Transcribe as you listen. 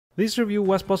This review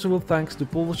was possible thanks to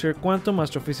publisher Quantum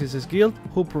Astrophysicists Guild,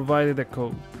 who provided the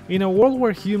code. In a world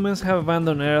where humans have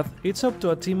abandoned Earth, it's up to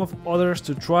a team of others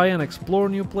to try and explore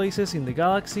new places in the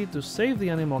galaxy to save the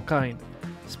animal kind.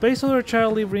 Space Otter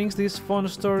Charlie brings this fun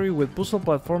story with puzzle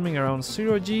platforming around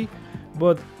 0G,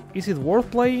 but is it worth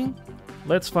playing?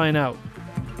 Let's find out.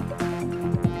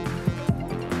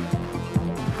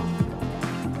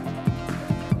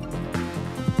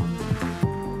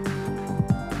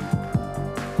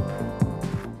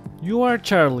 You are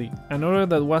Charlie, an otter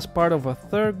that was part of a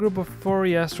third group of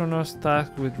furry astronauts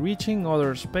tasked with reaching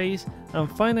outer space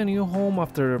and find a new home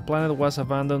after their planet was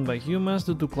abandoned by humans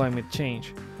due to climate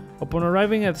change. Upon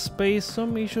arriving at space,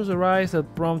 some issues arise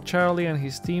that prompt Charlie and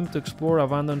his team to explore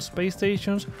abandoned space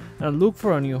stations and look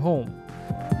for a new home.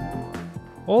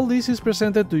 All this is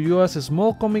presented to you as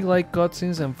small comic-like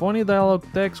cutscenes and funny dialogue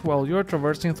text while you're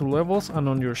traversing through levels and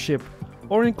on your ship,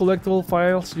 or in collectible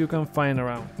files you can find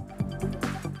around.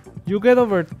 You get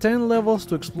over 10 levels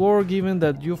to explore, given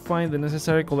that you find the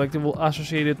necessary collectible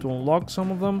associated to unlock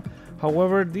some of them.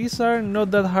 However, these are not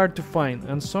that hard to find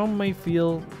and some may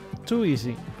feel too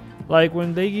easy, like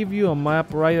when they give you a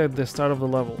map right at the start of the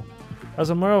level. As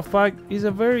a matter of fact, it's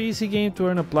a very easy game to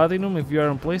earn a platinum if you are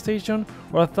on PlayStation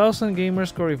or 1000 gamer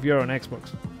score if you are on Xbox,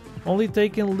 only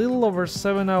taking little over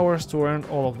 7 hours to earn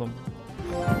all of them.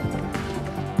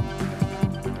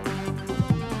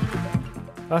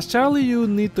 As Charlie, you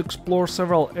need to explore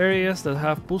several areas that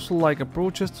have puzzle-like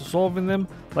approaches to solving them,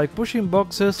 like pushing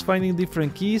boxes, finding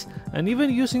different keys, and even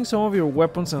using some of your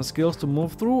weapons and skills to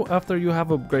move through after you have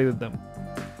upgraded them.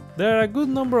 There are a good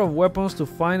number of weapons to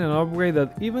find and upgrade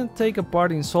that even take a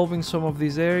part in solving some of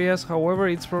these areas, however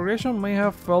its progression may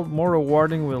have felt more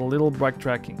rewarding with a little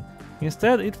backtracking.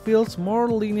 Instead, it feels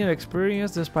more linear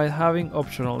experience despite having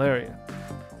optional area.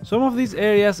 Some of these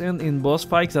areas end in boss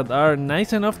fights that are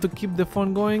nice enough to keep the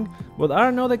fun going, but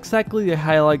are not exactly the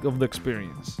highlight of the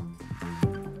experience.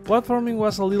 Platforming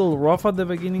was a little rough at the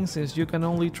beginning since you can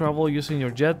only travel using your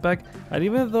jetpack, and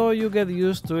even though you get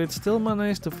used to it, still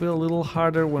manage to feel a little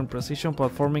harder when precision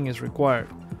platforming is required.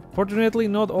 Fortunately,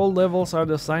 not all levels are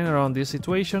designed around this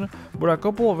situation, but a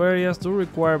couple of areas do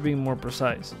require being more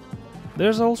precise.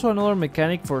 There's also another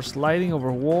mechanic for sliding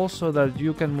over walls so that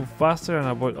you can move faster and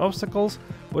avoid obstacles,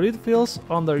 but it feels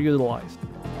underutilized.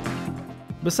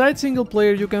 Besides single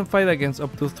player, you can fight against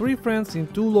up to 3 friends in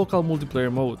 2 local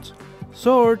multiplayer modes.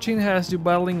 So Urchin has you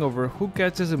battling over who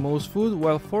catches the most food,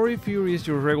 while Furry Fury is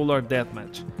your regular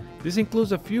deathmatch. This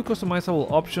includes a few customizable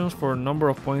options for number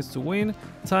of points to win,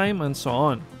 time, and so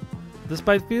on.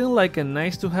 Despite feeling like a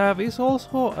nice to have, it's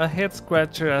also a head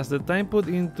scratcher as the time put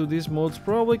into these modes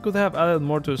probably could have added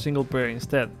more to a single player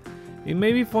instead. It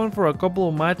may be fun for a couple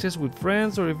of matches with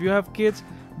friends or if you have kids,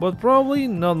 but probably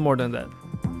not more than that.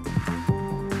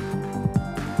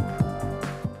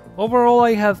 Overall,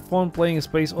 I had fun playing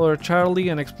Space Otter Charlie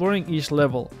and exploring each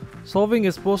level. Solving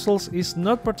its puzzles is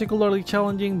not particularly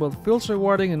challenging, but feels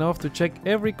rewarding enough to check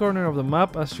every corner of the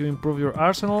map as you improve your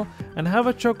arsenal and have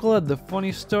a chuckle at the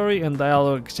funny story and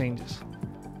dialogue exchanges.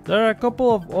 There are a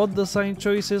couple of odd design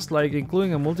choices, like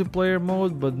including a multiplayer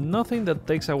mode, but nothing that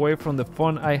takes away from the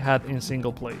fun I had in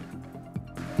single player.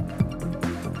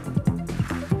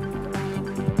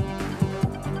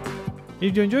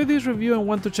 If you enjoyed this review and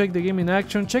want to check the game in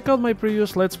action, check out my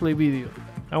previous Let's Play video.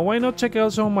 And why not check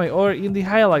out some of my other indie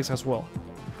highlights as well.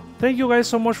 Thank you guys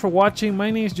so much for watching.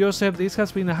 My name is Joseph, this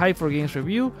has been a Hype for Games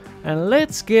review, and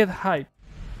let's get hype!